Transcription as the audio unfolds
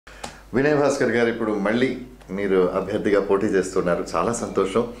వినయ్ భాస్కర్ గారు ఇప్పుడు మళ్ళీ మీరు అభ్యర్థిగా పోటీ చేస్తున్నారు, చాలా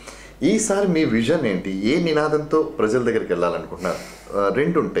సంతోషం. ఈసారి మీ విజన్ ఏంటి? ఏ నినాదంతో ప్రజల దగ్గరికి వెళ్ళాలనుకుంటున్నారు?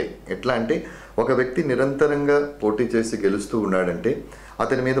 రెండు ఉంటాయి. ఎట్లా అంటే ఒక వ్యక్తి నిరంతరంగా పోటీ చేసి గెలుస్తూ ఉన్నాడంటే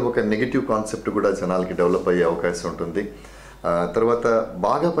అతని మీద ఒక నెగిటివ్ కాన్సెప్ట్ కూడా జనాలకి డెవలప్ అయ్యే అవకాశం ఉంటుంది. తర్వాత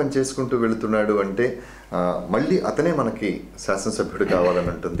బాగా పనిచేసుకుంటూ వెళుతున్నాడు అంటే మళ్ళీ అతనే మనకి శాసనసభ్యుడు కావాలని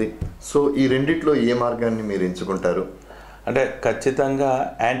ఉంటుంది. సో ఈ రెండిట్లో ఏ మార్గాన్ని మీరు ఎంచుకుంటారు? అంటే ఖచ్చితంగా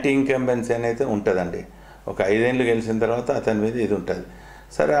యాంటీ ఇన్కంబెన్సీ అనేది ఉంటుందండి. ఒక 5 ఏళ్ళు గెలిచిన తర్వాత అతని మీద ఇది ఉంటుంది.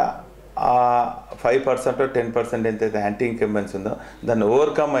 సరే, ఆ 5% 10% ఎంతైతే యాంటీ ఇన్కంబెన్సీ ఉందో దాన్ని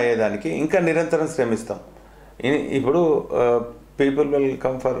ఓవర్కమ్ అయ్యేదానికి ఇంకా నిరంతరం శ్రమిస్తాం. ఇప్పుడు people will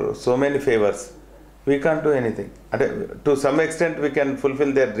come for so many favours, we can't do anything. అంటే to some extent we can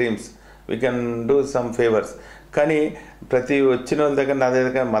fulfil there dreams, we can do some favours. కానీ ప్రతి వచ్చిన వాళ్ళ దగ్గర నా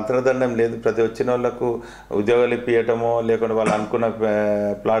దగ్గర మంత్రదండం లేదు. ప్రతి వచ్చిన వాళ్ళకు ఉద్యోగాలు ఇప్పించటమో లేకుంటే వాళ్ళు అనుకున్న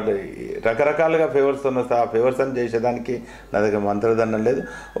ప్లాట్ రకరకాలుగా ఫేవర్స్ వస్తాయి. ఆ ఫేవర్స్ అని చేసేదానికి నా దగ్గర మంత్రదండం లేదు.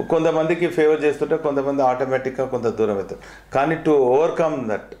 కొంతమందికి ఫేవర్ చేస్తుంటే కొంతమంది ఆటోమేటిక్గా కొంత దూరం అవుతారు. కానీ టు ఓవర్కమ్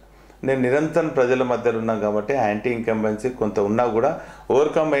దట్ నేను నిరంతరం ప్రజల మధ్యలో ఉన్నాను కాబట్టి యాంటీ ఇన్కంబెన్సీ కొంత ఉన్నా కూడా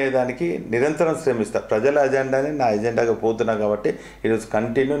ఓవర్కమ్ అయ్యేదానికి నిరంతరం శ్రమిస్తాను. ప్రజల అజెండాని నా ఎజెండాగా పోతున్నా కాబట్టి ఈరోజు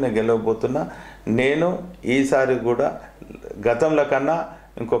కంటిన్యూ నేను గెలవబోతున్నా. నేను ఈసారి కూడా గతంలో కన్నా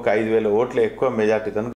ఇంకొక 5,000 ఓట్లు ఎక్కువ మెజార్టీతో